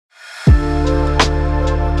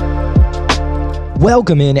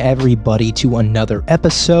Welcome in, everybody, to another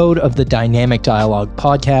episode of the Dynamic Dialogue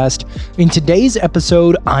Podcast. In today's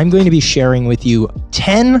episode, I'm going to be sharing with you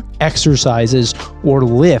 10 exercises or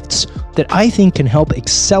lifts that I think can help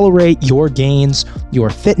accelerate your gains,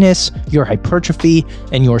 your fitness, your hypertrophy,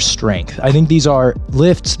 and your strength. I think these are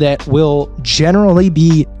lifts that will generally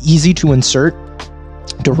be easy to insert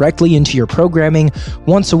directly into your programming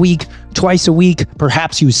once a week, twice a week.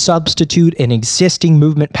 Perhaps you substitute an existing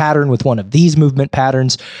movement pattern with one of these movement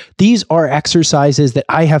patterns. These are exercises that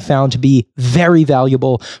I have found to be very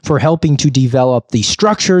valuable for helping to develop the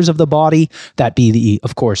structures of the body, that be the,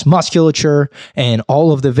 of course, musculature and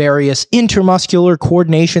all of the various intermuscular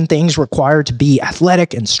coordination things required to be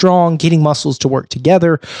athletic and strong, getting muscles to work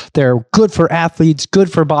together. They're good for athletes,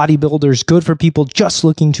 good for bodybuilders, good for people just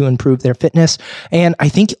looking to improve their fitness. And I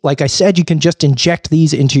think, like I said, you can just inject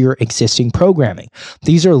these into your existing programming.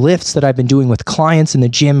 These are lifts that I've been doing with clients in the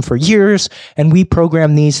gym for years, and we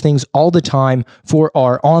program these things all the time for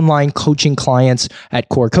our online coaching clients at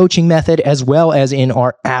Core Coaching Method, as well as in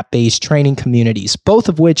our app-based training communities, both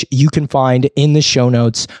of which you can find in the show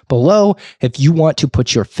notes below if you want to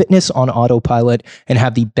put your fitness on autopilot and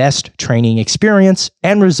have the best training experience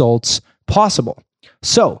and results possible.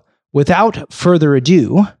 So, without further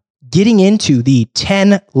ado, getting into the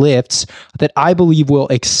 10 lifts that I believe will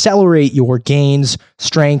accelerate your gains,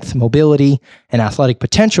 strength, mobility, and athletic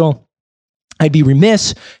potential, I'd be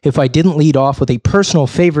remiss if I didn't lead off with a personal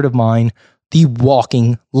favorite of mine, the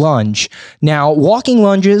walking lunge. Now, walking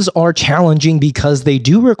lunges are challenging because they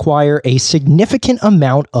do require a significant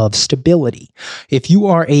amount of stability. If you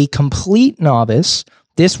are a complete novice,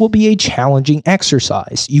 this will be a challenging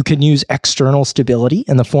exercise. You can use external stability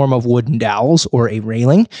in the form of wooden dowels or a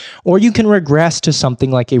railing, or you can regress to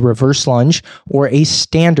something like a reverse lunge or a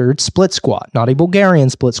standard split squat. Not a Bulgarian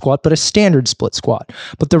split squat, but a standard split squat.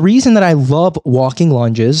 But the reason that I love walking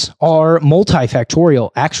lunges are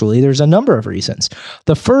multifactorial. Actually, there's a number of reasons.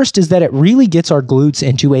 The first is that it really gets our glutes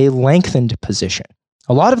into a lengthened position.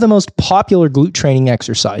 A lot of the most popular glute training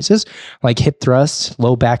exercises, like hip thrusts,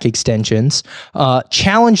 low back extensions,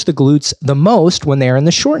 challenge the glutes the most when they're in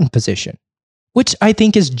the shortened position, which I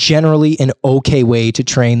think is generally an okay way to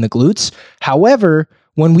train the glutes. However,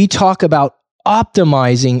 when we talk about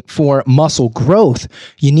optimizing for muscle growth,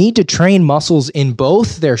 you need to train muscles in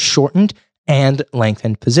both their shortened and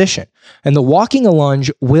lengthened position. And the walking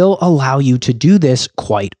lunge will allow you to do this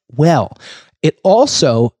quite well. It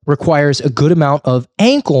also requires a good amount of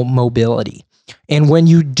ankle mobility. And when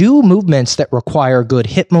you do movements that require good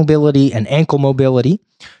hip mobility and ankle mobility,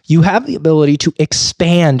 you have the ability to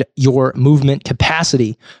expand your movement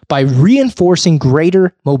capacity by reinforcing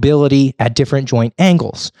greater mobility at different joint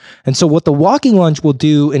angles. And so what the walking lunge will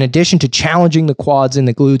do, in addition to challenging the quads and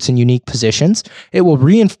the glutes in unique positions, it will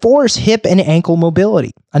reinforce hip and ankle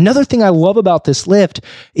mobility. Another thing I love about this lift,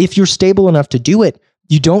 if you're stable enough to do it,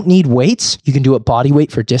 you don't need weights. You can do it body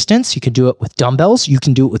weight for distance. You can do it with dumbbells. You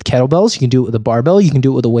can do it with kettlebells. You can do it with a barbell. You can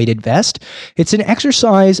do it with a weighted vest. It's an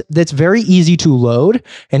exercise that's very easy to load,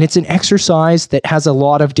 and it's an exercise that has a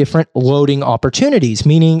lot of different loading opportunities,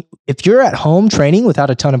 meaning if you're at home training without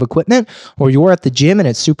a ton of equipment, or you're at the gym and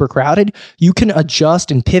it's super crowded, you can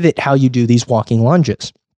adjust and pivot how you do these walking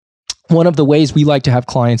lunges. One of the ways we like to have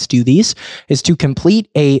clients do these is to complete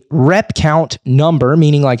a rep count number,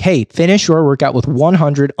 meaning like, hey, finish your workout with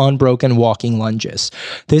 100 unbroken walking lunges.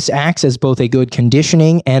 This acts as both a good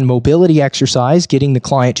conditioning and mobility exercise, getting the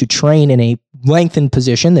client to train in a lengthened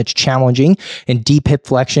position that's challenging and deep hip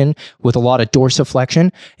flexion with a lot of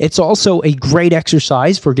dorsiflexion. It's also a great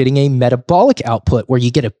exercise for getting a metabolic output where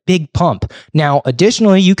you get a big pump. Now,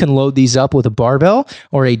 additionally, you can load these up with a barbell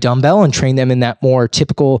or a dumbbell and train them in that more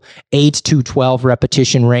typical 8 to 12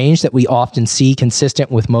 repetition range that we often see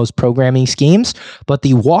consistent with most programming schemes. But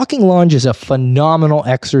the walking lunge is a phenomenal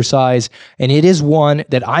exercise, and it is one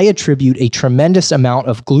that I attribute a tremendous amount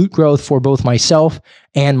of glute growth for both myself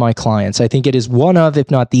and my clients. I think it is one of,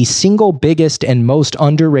 if not the single biggest and most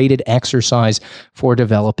underrated exercise for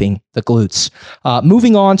developing the glutes.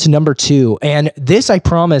 Moving on to number 2, and this, I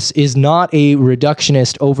promise, is not a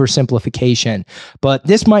reductionist oversimplification, but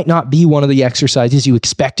this might not be one of the exercises you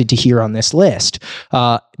expected to hear on this list,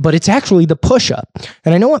 but it's actually the push-up.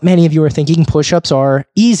 And I know what many of you are thinking, push-ups are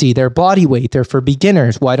easy, they're body weight, they're for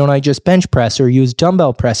beginners. Why don't I just bench press or use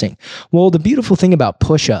dumbbell pressing? Well, the beautiful thing about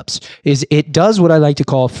push-ups is it does what I like to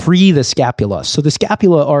call free the scapula. So the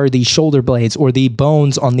scapula are the shoulder blades or the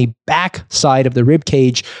bones on the back side of the rib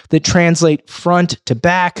cage that translate front to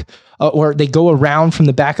back, or they go around from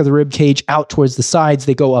the back of the rib cage out towards the sides.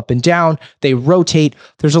 They go up and down, they rotate.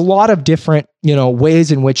 There's a lot of different,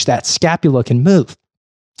 ways in which that scapula can move.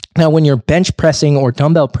 Now, when you're bench pressing or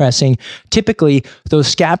dumbbell pressing, typically those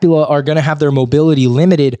scapula are going to have their mobility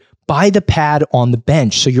limited by the pad on the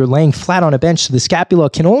bench. So you're laying flat on a bench. So the scapula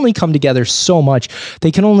can only come together so much.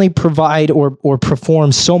 They can only provide or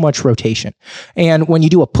perform so much rotation. And when you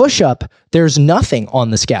do a push-up, there's nothing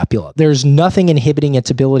on the scapula. There's nothing inhibiting its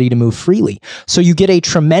ability to move freely. So you get a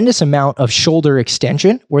tremendous amount of shoulder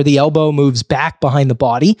extension where the elbow moves back behind the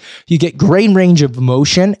body. You get great range of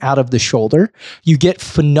motion out of the shoulder. You get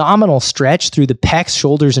phenomenal stretch through the pecs,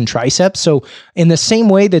 shoulders, and triceps. So in the same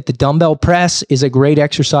way that the dumbbell press is a great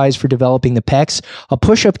exercise for developing the pecs, a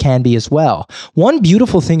push-up can be as well. One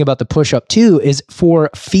beautiful thing about the push-up too is for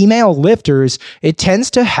female lifters, it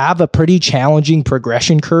tends to have a pretty challenging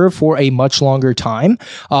progression curve for a much longer time.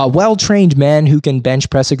 Well-trained men who can bench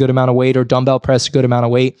press a good amount of weight or dumbbell press a good amount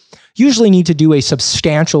of weight usually need to do a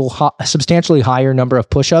substantially higher number of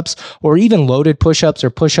push-ups, or even loaded push-ups, or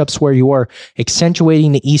push-ups where you are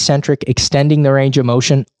accentuating the eccentric, extending the range of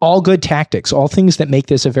motion. All good tactics, all things that make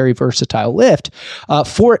this a very versatile lift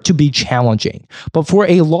for it to be challenging. But for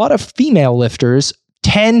a lot of female lifters,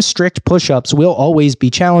 10 strict push-ups will always be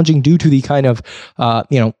challenging due to the kind of,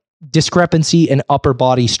 discrepancy in upper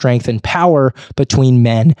body strength and power between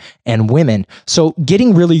men and women. So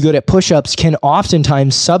getting really good at push-ups can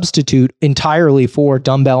oftentimes substitute entirely for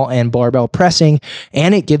dumbbell and barbell pressing,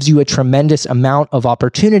 and it gives you a tremendous amount of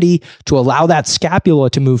opportunity to allow that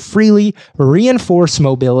scapula to move freely, reinforce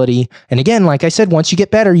mobility. And again, like I said, once you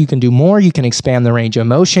get better, you can do more, you can expand the range of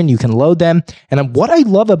motion, you can load them. And what I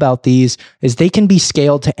love about these is they can be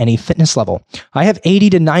scaled to any fitness level. I have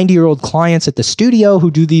 80 to 90-year-old clients at the studio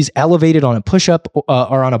who do these elevated on a push-up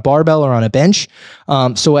or on a barbell or on a bench,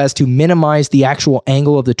 so as to minimize the actual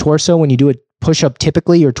angle of the torso. When you do a push-up,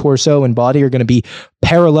 typically your torso and body are going to be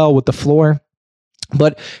parallel with the floor.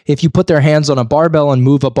 But if you put their hands on a barbell and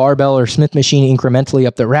move a barbell or Smith machine incrementally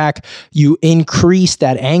up the rack, you increase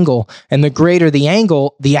that angle. And the greater the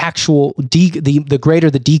angle, the greater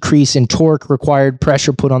the decrease in torque required,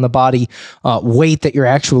 pressure put on the body, weight that you're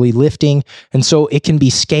actually lifting. And so it can be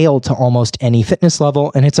scaled to almost any fitness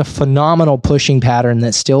level. And it's a phenomenal pushing pattern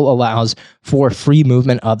that still allows for free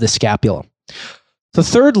movement of the scapula. The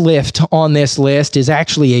third lift on this list is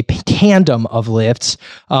actually a tandem of lifts,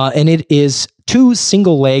 and it is two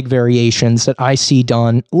single leg variations that I see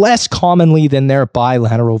done less commonly than their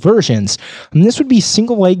bilateral versions. And this would be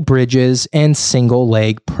single leg bridges and single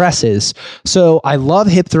leg presses. So I love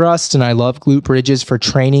hip thrusts and I love glute bridges for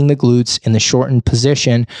training the glutes in the shortened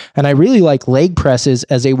position. And I really like leg presses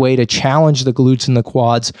as a way to challenge the glutes and the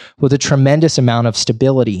quads with a tremendous amount of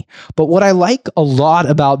stability. But what I like a lot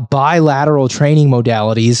about bilateral training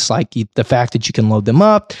modalities, like the fact that you can load them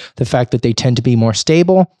up, the fact that they tend to be more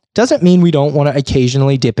stable, doesn't mean we don't want to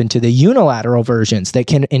occasionally dip into the unilateral versions that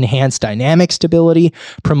can enhance dynamic stability,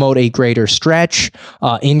 promote a greater stretch,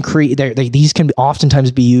 these can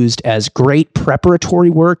oftentimes be used as great preparatory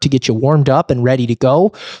work to get you warmed up and ready to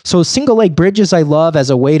go. So single leg bridges I love as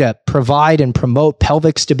a way to provide and promote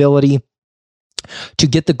pelvic stability, to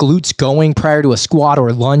get the glutes going prior to a squat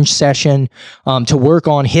or lunge session, to work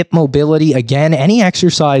on hip mobility. Again, any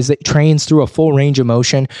exercise that trains through a full range of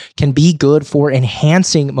motion can be good for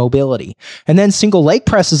enhancing mobility. And then single leg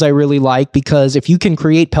presses I really like because if you can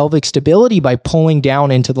create pelvic stability by pulling down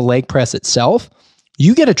into the leg press itself,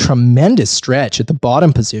 you get a tremendous stretch at the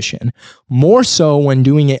bottom position, more so when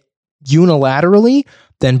doing it unilaterally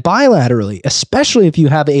than bilaterally, especially if you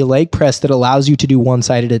have a leg press that allows you to do one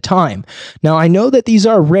side at a time. Now, I know that these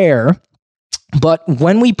are rare, but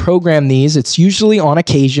when we program these, it's usually on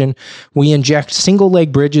occasion, we inject single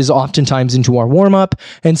leg bridges oftentimes into our warm-up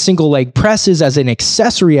and single leg presses as an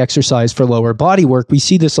accessory exercise for lower body work. We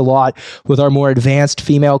see this a lot with our more advanced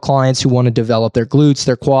female clients who want to develop their glutes,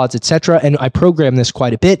 their quads, etc. And I program this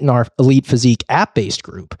quite a bit in our Elite Physique app-based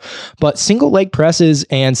group. But single leg presses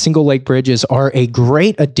and single leg bridges are a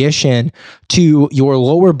great addition to your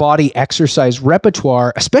lower body exercise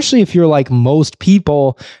repertoire, especially if you're like most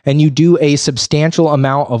people and you do a substantial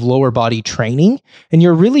amount of lower body training and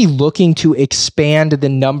you're really looking to expand the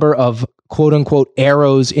number of quote unquote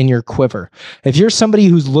arrows in your quiver. If you're somebody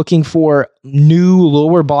who's looking for new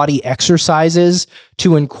lower body exercises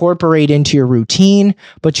to incorporate into your routine,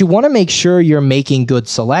 but you want to make sure you're making good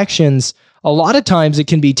selections, a lot of times it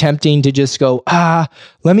can be tempting to just go,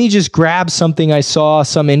 let me just grab something I saw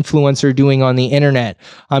some influencer doing on the internet.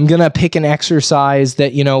 I'm going to pick an exercise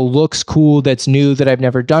that, looks cool, that's new, that I've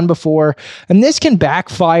never done before. And this can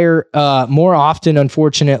backfire more often,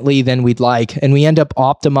 unfortunately, than we'd like. And we end up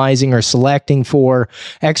optimizing or selecting for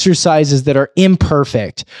exercises that are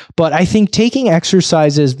imperfect. But I think taking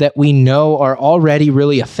exercises that we know are already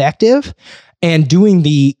really effective and doing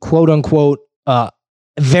the quote unquote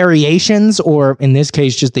variations, or in this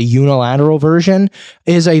case, just the unilateral version,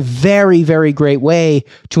 is a very, very great way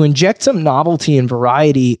to inject some novelty and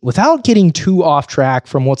variety without getting too off track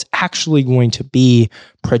from what's actually going to be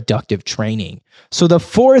productive training. So the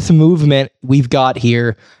fourth movement we've got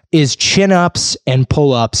here is chin-ups and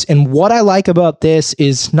pull-ups. And what I like about this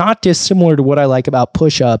is not dissimilar to what I like about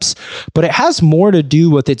push-ups, but it has more to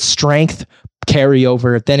do with its strength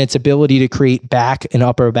carryover than its ability to create back and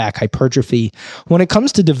upper back hypertrophy. When it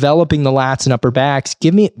comes to developing the lats and upper backs,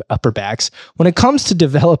 When it comes to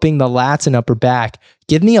developing the lats and upper back,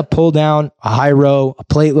 give me a pull down, a high row, a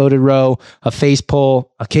plate loaded row, a face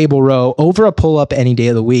pull, a cable row over a pull up any day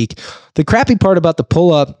of the week. The crappy part about the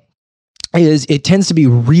pull up is it tends to be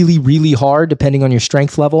really, really hard depending on your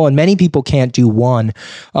strength level, and many people can't do one.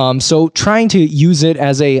 So trying to use it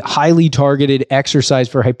as a highly targeted exercise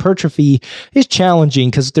for hypertrophy is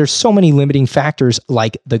challenging because there's so many limiting factors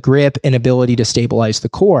like the grip and ability to stabilize the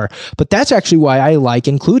core. But that's actually why I like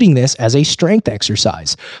including this as a strength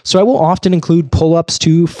exercise. So I will often include pull-ups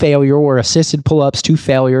to failure or assisted pull-ups to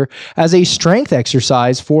failure as a strength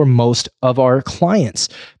exercise for most of our clients,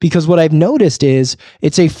 because what I've noticed is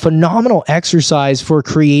it's a phenomenal exercise for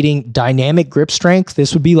creating dynamic grip strength.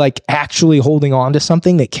 This would be like actually holding on to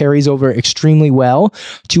something that carries over extremely well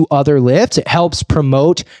to other lifts. It helps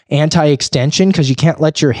promote anti-extension because you can't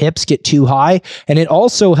let your hips get too high. And it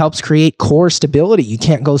also helps create core stability. You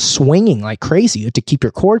can't go swinging like crazy. You have to keep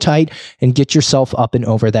your core tight and get yourself up and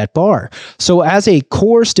over that bar. So as a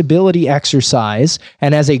core stability exercise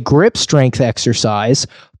and as a grip strength exercise,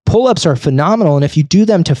 pull-ups are phenomenal, and if you do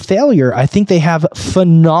them to failure, I think they have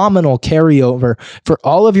phenomenal carryover for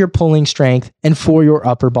all of your pulling strength and for your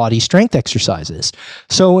upper body strength exercises.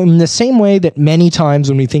 So in the same way that many times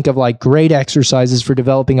when we think of like great exercises for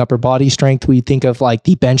developing upper body strength, we think of like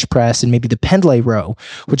the bench press and maybe the pendlay row,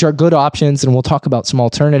 which are good options, and we'll talk about some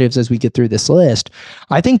alternatives as we get through this list.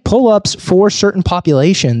 I think pull-ups for certain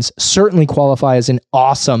populations certainly qualify as an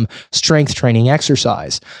awesome strength training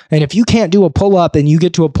exercise. And if you can't do a pull-up and you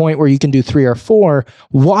get to a point where you can do 3 or 4,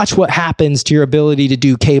 watch what happens to your ability to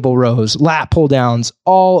do cable rows, lat pull downs,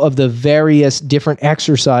 all of the various different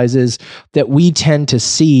exercises that we tend to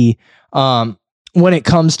see when it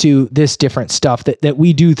comes to this different stuff that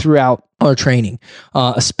we do throughout our training,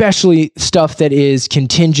 especially stuff that is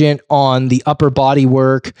contingent on the upper body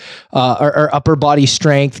work or upper body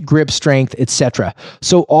strength, grip strength, etc.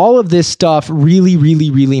 So all of this stuff really, really,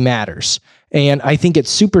 really matters. And I think it's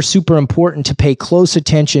super, super important to pay close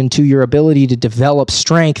attention to your ability to develop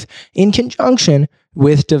strength in conjunction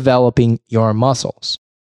with developing your muscles.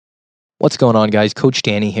 What's going on, guys? Coach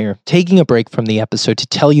Danny here, taking a break from the episode to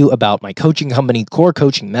tell you about my coaching company, Core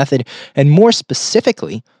Coaching Method, and more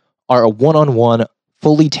specifically, our one-on-one,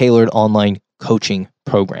 fully tailored online coaching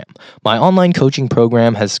program. My online coaching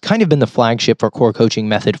program has kind of been the flagship for Core Coaching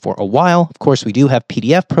Method for a while. Of course, we do have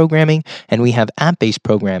PDF programming and we have app-based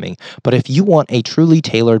programming, but if you want a truly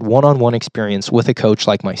tailored one-on-one experience with a coach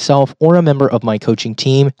like myself or a member of my coaching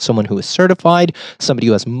team, someone who is certified, somebody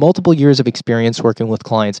who has multiple years of experience working with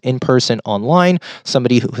clients in person, online,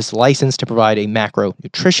 somebody who is licensed to provide a macro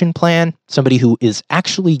nutrition plan, somebody who is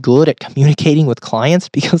actually good at communicating with clients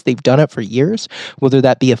because they've done it for years, whether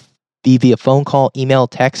that be via phone call, email,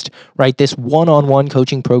 text, right? This one-on-one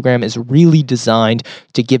coaching program is really designed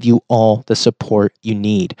to give you all the support you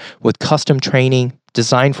need with custom training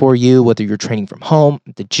designed for you, whether you're training from home,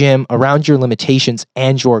 the gym, around your limitations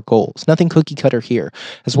and your goals. Nothing cookie cutter here,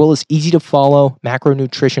 as well as easy to follow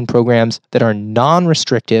macronutrition programs that are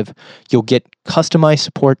non-restrictive. You'll get customized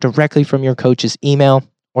support directly from your coach's email,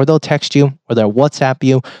 or they'll text you, or they'll WhatsApp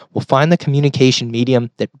you. We'll find the communication medium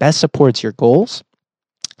that best supports your goals,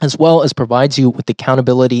 as well as provides you with the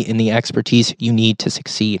accountability and the expertise you need to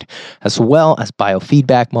succeed, as well as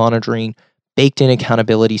biofeedback monitoring, baked-in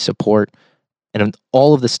accountability support, and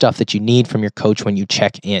all of the stuff that you need from your coach when you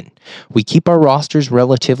check in. We keep our rosters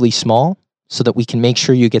relatively small so that we can make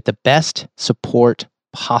sure you get the best support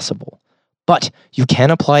possible. But you can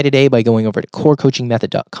apply today by going over to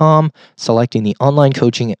corecoachingmethod.com, selecting the online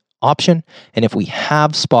coaching option, and if we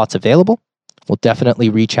have spots available, we'll definitely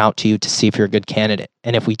reach out to you to see if you're a good candidate.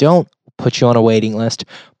 And if we don't, we'll put you on a waiting list,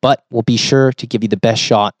 but we'll be sure to give you the best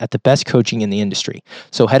shot at the best coaching in the industry.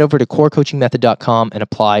 So head over to corecoachingmethod.com and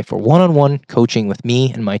apply for one-on-one coaching with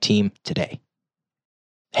me and my team today.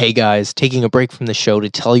 Hey guys, taking a break from the show to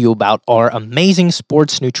tell you about our amazing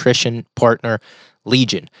sports nutrition partner,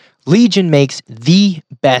 Legion. Legion makes the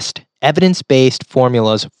best evidence-based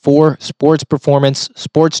formulas for sports performance,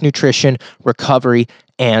 sports nutrition, recovery,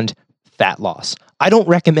 and fat loss. I don't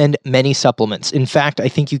recommend many supplements. In fact, I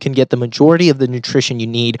think you can get the majority of the nutrition you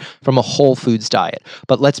need from a whole foods diet.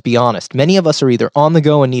 But let's be honest, many of us are either on the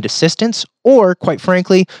go and need assistance, or quite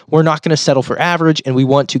frankly, we're not going to settle for average and we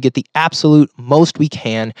want to get the absolute most we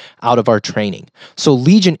can out of our training. So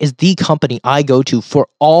Legion is the company I go to for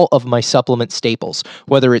all of my supplement staples,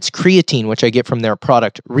 whether it's creatine, which I get from their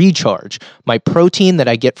product Recharge, my protein that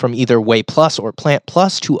I get from either Whey Plus or Plant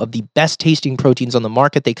Plus, two of the best tasting proteins on the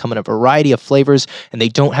market. They come in a variety of flavors and they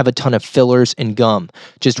don't have a ton of fillers and gum.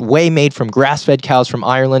 Just whey made from grass-fed cows from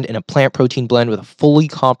Ireland in a plant protein blend with a fully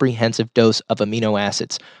comprehensive dose of amino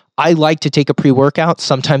acids. I like to take a pre-workout.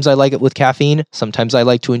 Sometimes I like it with caffeine. Sometimes I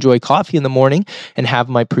like to enjoy coffee in the morning and have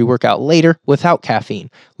my pre-workout later without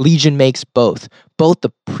caffeine. Legion makes both. Both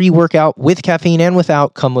the pre-workout with caffeine and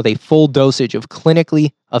without come with a full dosage of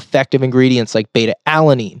clinically effective ingredients like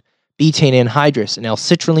beta-alanine, betaine anhydrous, and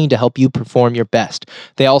L-citrulline to help you perform your best.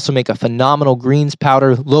 They also make a phenomenal greens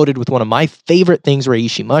powder loaded with one of my favorite things,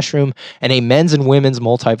 reishi mushroom, and a men's and women's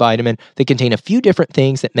multivitamin that contain a few different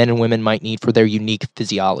things that men and women might need for their unique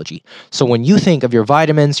physiology. So when you think of your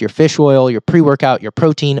vitamins, your fish oil, your pre-workout, your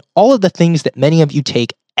protein, all of the things that many of you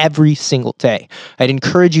take every single day, I'd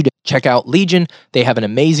encourage you to check out Legion. They have an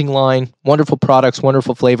amazing line, wonderful products,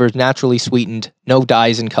 wonderful flavors, naturally sweetened, no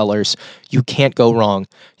dyes and colors. You can't go wrong.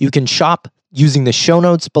 You can shop using the show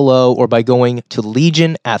notes below or by going to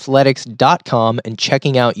legionathletics.com and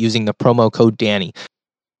checking out using the promo code Danny.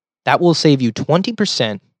 That will save you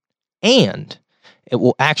 20% and it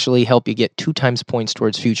will actually help you get 2 times points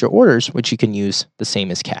towards future orders, which you can use the same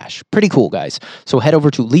as cash. Pretty cool, guys. So head over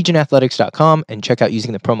to legionathletics.com and check out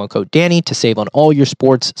using the promo code Danny to save on all your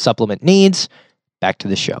sports supplement needs. Back to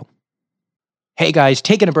the show. Hey guys,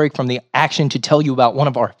 taking a break from the action to tell you about one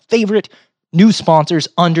of our favorite new sponsors,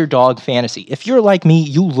 Underdog Fantasy. If you're like me,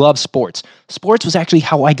 you love sports. Sports was actually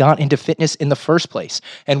how I got into fitness in the first place.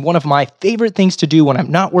 And one of my favorite things to do when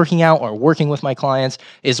I'm not working out or working with my clients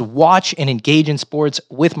is watch and engage in sports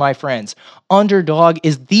with my friends. Underdog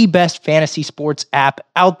is the best fantasy sports app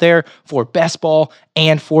out there for best ball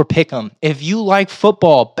and for pick'em. If you like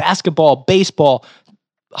football, basketball, baseball,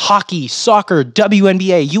 hockey, soccer,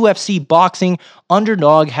 WNBA, UFC, boxing,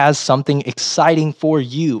 Underdog has something exciting for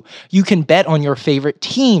you. You can bet on your favorite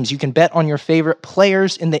teams. You can bet on your favorite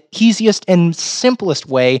players in the easiest and simplest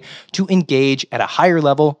way to engage at a higher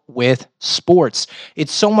level with sports.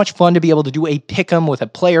 It's so much fun to be able to do a pick'em with a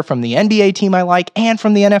player from the NBA team I like and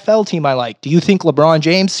from the NFL team I like. Do you think LeBron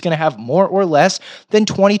James is going to have more or less than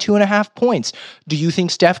 22.5 points? Do you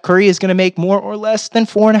think Steph Curry is going to make more or less than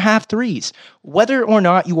 4.5 threes? Whether or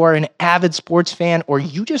not you are an avid sports fan or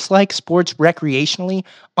you just like sports recreationally,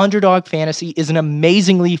 Underdog Fantasy is an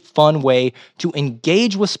amazingly fun way to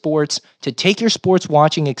engage with sports, to take your sports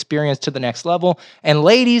watching experience to the next level. And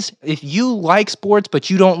ladies, if you like sports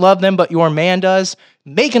but you don't love them, but your man does,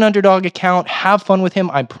 make an Underdog account, have fun with him.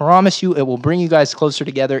 I promise you it will bring you guys closer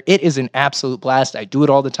together. It is an absolute blast. I do it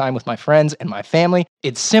all the time with my friends and my family.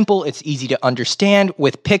 It's simple. It's easy to understand.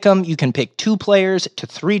 With Pick'em, you can pick 2 players to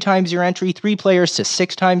 3 times your entry, 3 players to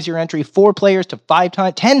 6 times your entry, 4 players to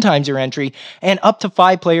 10 times your entry, and up to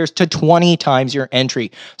 5 players to 20 times your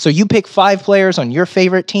entry. So you pick 5 players on your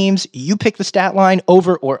favorite teams, you pick the stat line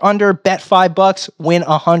over or under, bet $5, win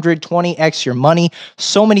 120x your money.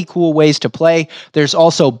 So many cool ways to play. There's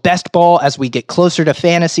also best ball as we get closer to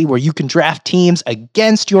fantasy, where you can draft teams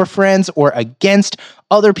against your friends or against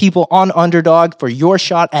other people on Underdog for your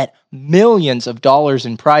shot at millions of dollars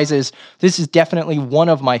in prizes. This is definitely one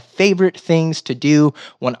of my favorite things to do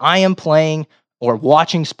when I am playing or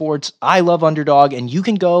watching sports. I love Underdog, and you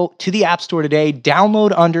can go to the App Store today,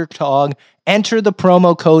 download Underdog, enter the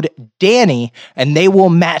promo code Danny, and they will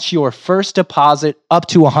match your first deposit up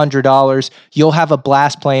to $100. You'll have a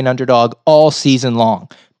blast playing Underdog all season long.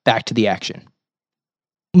 Back to the action.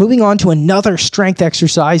 Moving on to another strength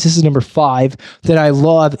exercise. This is number 5 that I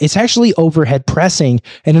love. It's actually overhead pressing,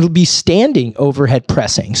 and it'll be standing overhead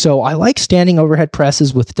pressing. So I like standing overhead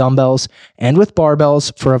presses with dumbbells and with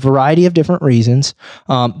barbells for a variety of different reasons.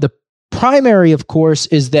 The primary, of course,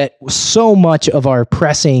 is that so much of our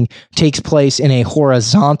pressing takes place in a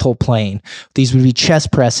horizontal plane. These would be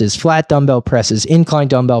chest presses, flat dumbbell presses, incline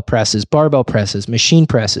dumbbell presses, barbell presses, machine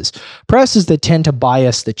presses, presses that tend to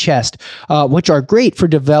bias the chest, which are great for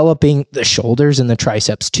developing the shoulders and the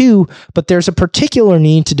triceps too, but there's a particular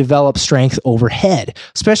need to develop strength overhead,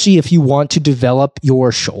 especially if you want to develop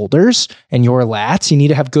your shoulders and your lats. You need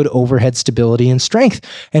to have good overhead stability and strength.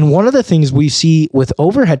 And one of the things we see with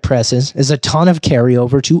overhead presses is a ton of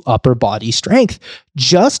carryover to upper body strength,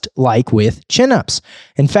 just like with chin-ups.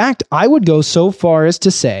 In fact, I would go so far as to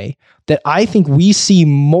say that I think we see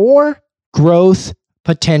more growth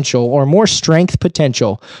potential or more strength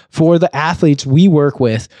potential for the athletes we work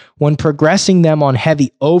with when progressing them on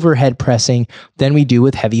heavy overhead pressing than we do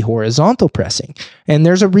with heavy horizontal pressing. And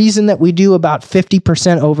there's a reason that we do about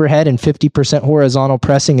 50% overhead and 50% horizontal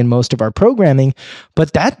pressing in most of our programming,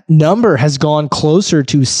 but that number has gone closer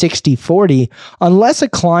to 60-40 unless a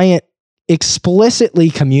client explicitly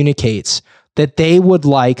communicates that they would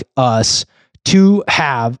like us to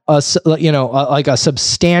have a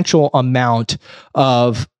substantial amount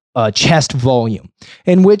of chest volume,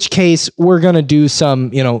 in which case we're going to do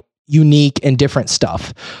some, unique and different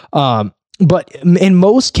stuff. But in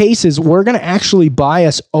most cases, we're going to actually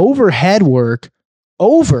bias overhead work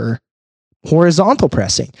over horizontal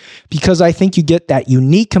pressing, because I think you get that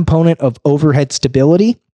unique component of overhead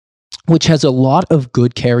stability, which has a lot of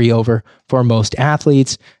good carryover for most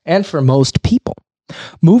athletes and for most people.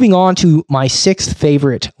 Moving on to my sixth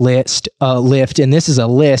favorite lift, and this is a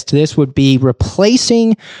list. This would be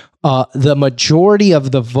replacing the majority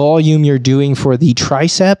of the volume you're doing for the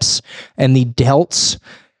triceps and the delts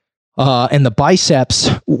and the biceps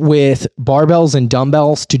with barbells and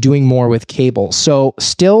dumbbells to doing more with cables. So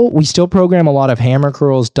we still program a lot of hammer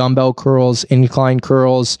curls, dumbbell curls, incline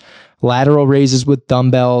curls, lateral raises with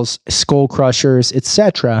dumbbells, skull crushers,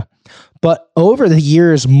 etc. But over the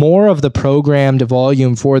years, more of the programmed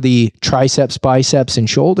volume for the triceps, biceps, and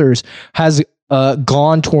shoulders has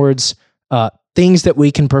gone towards things that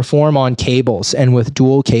we can perform on cables and with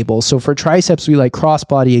dual cables. So for triceps, we like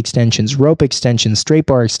crossbody extensions, rope extensions, straight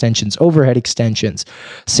bar extensions, overhead extensions,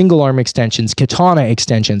 single arm extensions, katana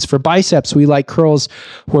extensions. For biceps, we like curls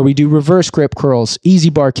where we do reverse grip curls, easy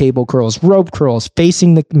bar cable curls, rope curls,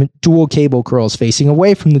 facing the dual cable curls, facing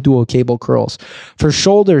away from the dual cable curls. For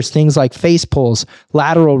shoulders, things like face pulls,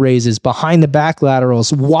 lateral raises, behind the back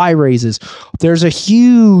laterals, Y raises. There's a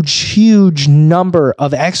huge number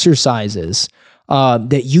of exercises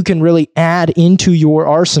that you can really add into your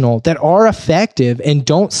arsenal that are effective and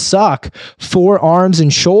don't suck for arms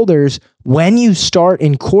and shoulders when you start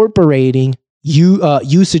incorporating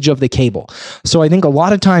usage of the cable. So I think a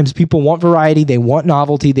lot of times people want variety, they want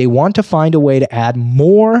novelty, they want to find a way to add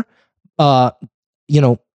more,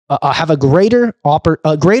 have a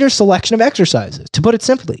greater selection of exercises, to put it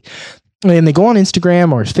simply. And they go on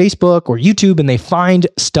Instagram or Facebook or YouTube and they find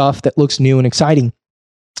stuff that looks new and exciting.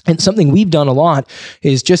 And something we've done a lot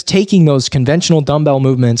is just taking those conventional dumbbell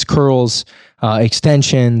movements, curls,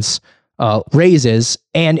 extensions, raises,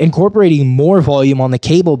 and incorporating more volume on the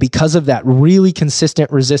cable because of that really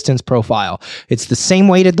consistent resistance profile. It's the same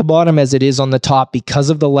weight at the bottom as it is on the top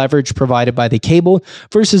because of the leverage provided by the cable,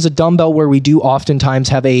 versus a dumbbell where we do oftentimes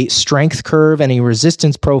have a strength curve and a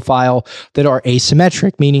resistance profile that are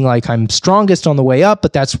asymmetric, meaning like I'm strongest on the way up,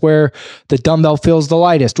 but that's where the dumbbell feels the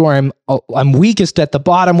lightest, or I'm weakest at the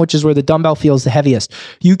bottom, which is where the dumbbell feels the heaviest.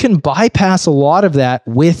 You can bypass a lot of that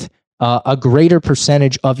with a greater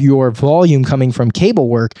percentage of your volume coming from cable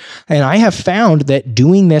work. And I have found that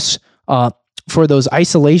doing this for those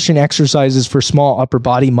isolation exercises for small upper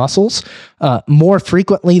body muscles more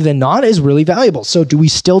frequently than not is really valuable. So do we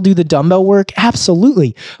still do the dumbbell work?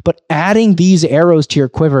 Absolutely. But adding these arrows to your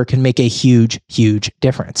quiver can make a huge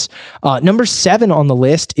difference. Number 7 on the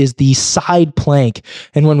list is the side plank.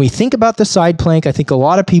 And when we think about the side plank, I think a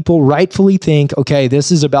lot of people rightfully think, okay,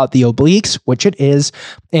 this is about the obliques, which it is,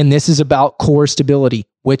 and this is about core stability,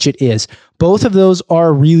 which it is. Both of those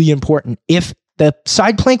are really important. If the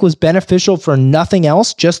side plank was beneficial for nothing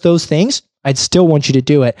else, just those things, I'd still want you to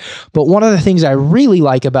do it. But one of the things I really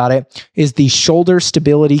like about it is the shoulder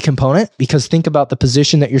stability component, because think about the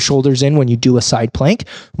position that your shoulder's in when you do a side plank.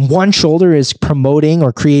 One shoulder is promoting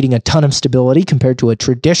or creating a ton of stability compared to a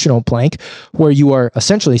traditional plank where you are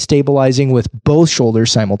essentially stabilizing with both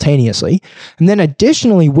shoulders simultaneously. And then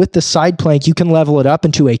additionally, with the side plank, you can level it up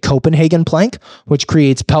into a Copenhagen plank, which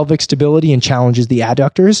creates pelvic stability and challenges the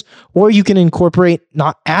adductors. Or you can incorporate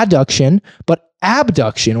not adduction, but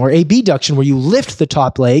abduction or abduction, where you lift the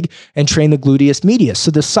top leg and train the gluteus medius. So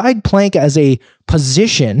the side plank as a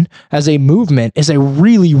position, as a movement, is a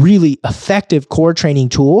really effective core training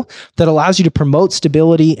tool that allows you to promote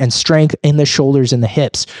stability and strength in the shoulders and the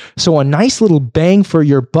hips. So a nice little bang for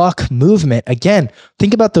your buck movement. Again,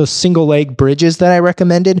 think about those single leg bridges that I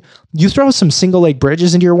recommended. You throw some single leg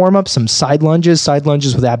bridges into your warm-up, some side lunges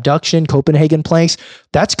with abduction, Copenhagen planks.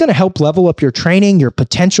 That's going to help level up your training, your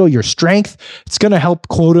potential, your strength. It's going to help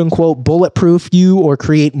quote unquote bulletproof you or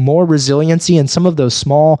create more resiliency in some of those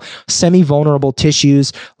small semi-vulnerable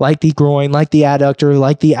tissues like the groin, like the adductor,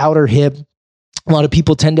 like the outer hip, A lot of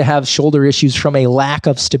people tend to have shoulder issues from a lack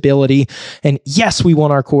of stability. And yes, we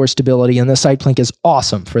want our core stability, and the side plank is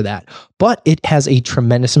awesome for that. But it has a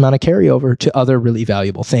tremendous amount of carryover to other really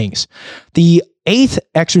valuable things. The 8th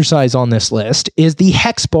exercise on this list is the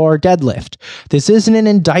hex bar deadlift. This isn't an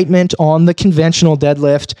indictment on the conventional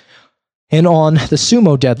deadlift and on the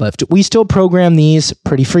sumo deadlift. We still program these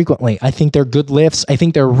pretty frequently. I think they're good lifts. I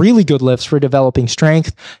think they're really good lifts for developing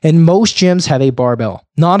strength. And most gyms have a barbell.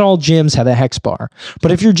 Not all gyms have a hex bar.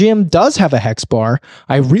 But if your gym does have a hex bar,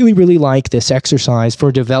 I really, really like this exercise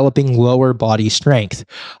for developing lower body strength.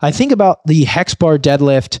 I think about the hex bar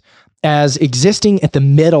deadlift as existing at the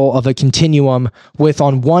middle of a continuum with,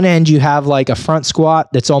 on one end, you have like a front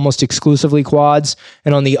squat that's almost exclusively quads.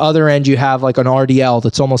 And on the other end, you have like an RDL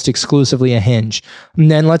that's almost exclusively a hinge. And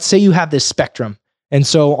then let's say you have this spectrum. And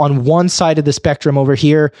so on one side of the spectrum over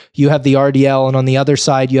here, you have the RDL, and on the other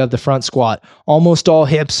side, you have the front squat. Almost all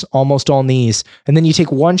hips, almost all knees. And then you take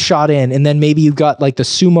one shot in, and then maybe you've got like the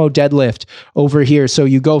sumo deadlift over here. So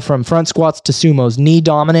you go from front squats to sumos, knee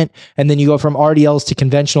dominant, and then you go from RDLs to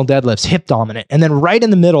conventional deadlifts, hip dominant. And then right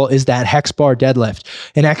in the middle is that hex bar deadlift,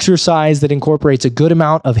 an exercise that incorporates a good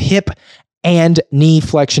amount of hip and knee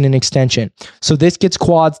flexion and extension. So this gets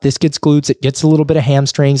quads, this gets glutes, it gets a little bit of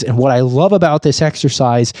hamstrings. And what I love about this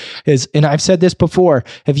exercise is, and I've said this before,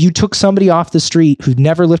 if you took somebody off the street who'd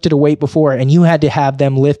never lifted a weight before and you had to have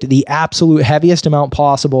them lift the absolute heaviest amount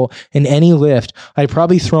possible in any lift, I'd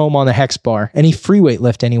probably throw them on the hex bar, any free weight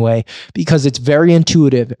lift anyway, because it's very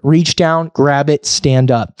intuitive. Reach down, grab it, stand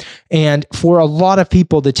up. And for a lot of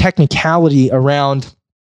people, the technicality around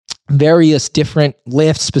various different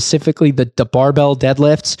lifts, specifically the barbell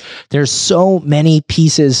deadlifts, there's so many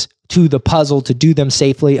pieces to the puzzle to do them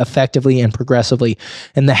safely, effectively, and progressively.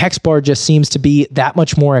 And the hex bar just seems to be that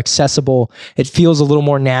much more accessible. It feels a little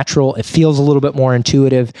more natural. It feels a little bit more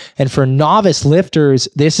intuitive. And for novice lifters,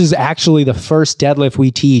 this is actually the first deadlift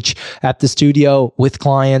we teach at the studio with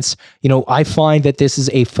clients. You know, I find that this is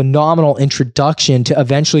a phenomenal introduction to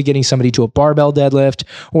eventually getting somebody to a barbell deadlift,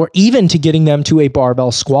 or even to getting them to a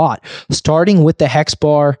barbell squat. Starting with the hex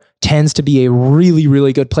bar tends to be a really,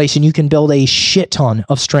 really good place, and you can build a shit ton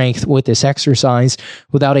of strength with this exercise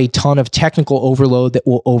without a ton of technical overload that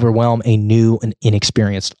will overwhelm a new and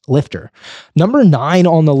inexperienced lifter. Number 9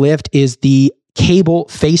 on the lift is the cable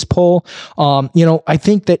face pull. I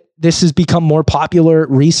think that this has become more popular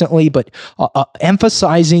recently, but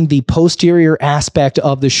emphasizing the posterior aspect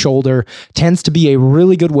of the shoulder tends to be a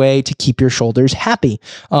really good way to keep your shoulders happy.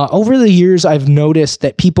 Over the years, I've noticed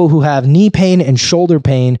that people who have knee pain and shoulder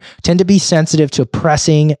pain tend to be sensitive to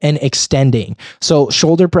pressing and extending. So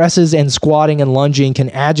shoulder presses and squatting and lunging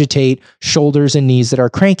can agitate shoulders and knees that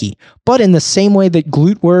are cranky. But in the same way that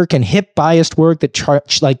glute work and hip biased work that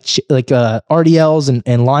RDLs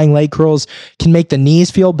and lying leg curls can make the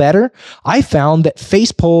knees feel better, I found that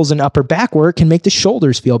face pulls and upper back work can make the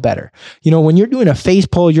shoulders feel better. You know, when you're doing a face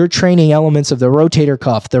pull, you're training elements of the rotator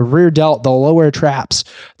cuff, the rear delt, the lower traps,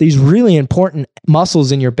 these really important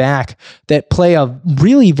muscles in your back that play a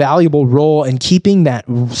really valuable role in keeping that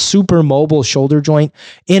super mobile shoulder joint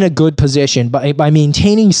in a good position by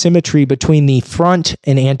maintaining symmetry between the front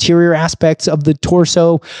and anterior aspects of the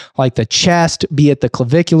torso, like the chest, be it the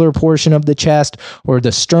clavicular portion of the chest or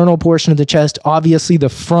the sternal portion of the chest, obviously the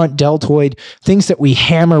front deltoid, things that we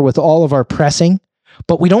hammer with all of our pressing,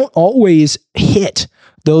 but we don't always hit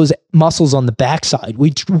those muscles on the backside.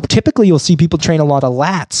 Typically, you'll see people train a lot of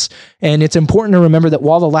lats, and it's important to remember that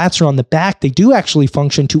while the lats are on the back, they do actually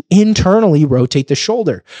function to internally rotate the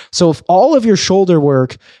shoulder. So if all of your shoulder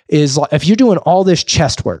work is, if you're doing all this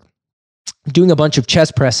chest work, doing a bunch of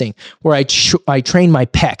chest pressing where I train my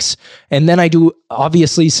pecs, and then I do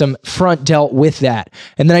obviously some front delt with that,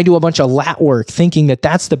 and then I do a bunch of lat work thinking that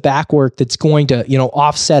that's the back work that's going to,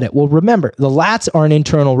 offset it. Well, remember, the lats are an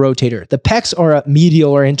internal rotator. The pecs are a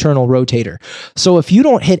medial or internal rotator. So if you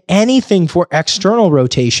don't hit anything for external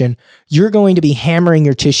rotation, you're going to be hammering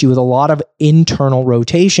your tissue with a lot of internal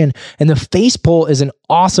rotation. And the face pull is an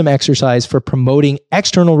awesome exercise for promoting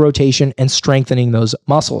external rotation and strengthening those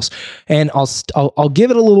muscles. And I'll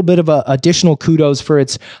give it a little bit of additional kudos for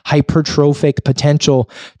its hypertrophic potential.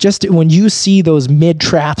 Just when you see those mid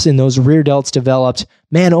traps and those rear delts developed,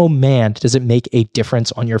 man, oh man, does it make a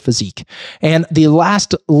difference on your physique. And the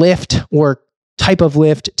last lift or type of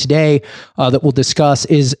lift today that we'll discuss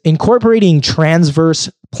is incorporating transverse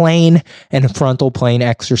plane and frontal plane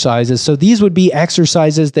exercises. So these would be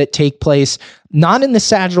exercises that take place not in the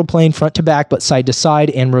sagittal plane front to back, but side to side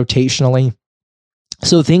and rotationally.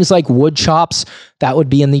 So things like wood chops, that would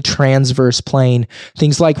be in the transverse plane.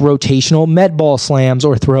 Things like rotational med ball slams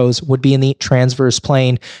or throws would be in the transverse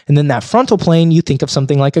plane. And then that frontal plane, you think of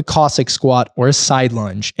something like a Cossack squat or a side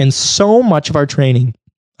lunge. And so much of our training,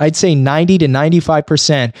 I'd say 90 to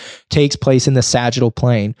 95% takes place in the sagittal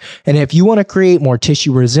plane. And if you want to create more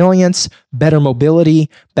tissue resilience, better mobility,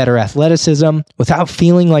 better athleticism, without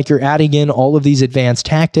feeling like you're adding in all of these advanced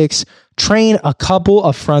tactics, train a couple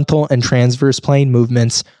of frontal and transverse plane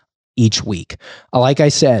movements each week. Like I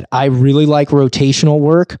said, I really like rotational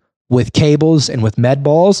work with cables and with med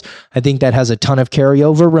balls. I think that has a ton of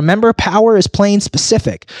carryover. Remember, power is plane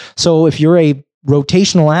specific. So if you're a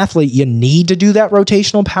rotational athlete, you need to do that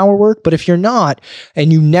rotational power work. But if you're not,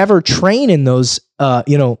 and you never train in those,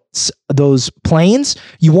 those planes,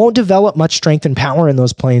 you won't develop much strength and power in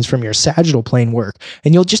those planes from your sagittal plane work.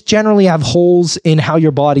 And you'll just generally have holes in how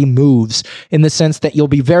your body moves, in the sense that you'll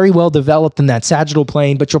be very well developed in that sagittal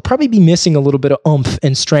plane, but you'll probably be missing a little bit of oomph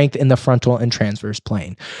and strength in the frontal and transverse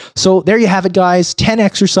plane. So there you have it, guys. 10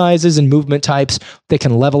 exercises and movement types that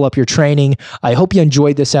can level up your training. I hope you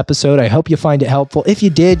enjoyed this episode. I hope you find it helpful. If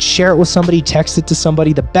you did, share it with somebody, text it to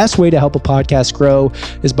somebody. The best way to help a podcast grow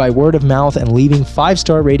is by word of mouth and leaving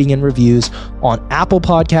 5-star rating and reviews on Apple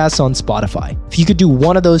Podcasts, on Spotify. If you could do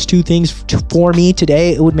one of those two things for me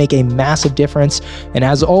today, it would make a massive difference. And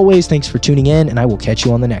as always, thanks for tuning in, and I will catch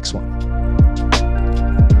you on the next one.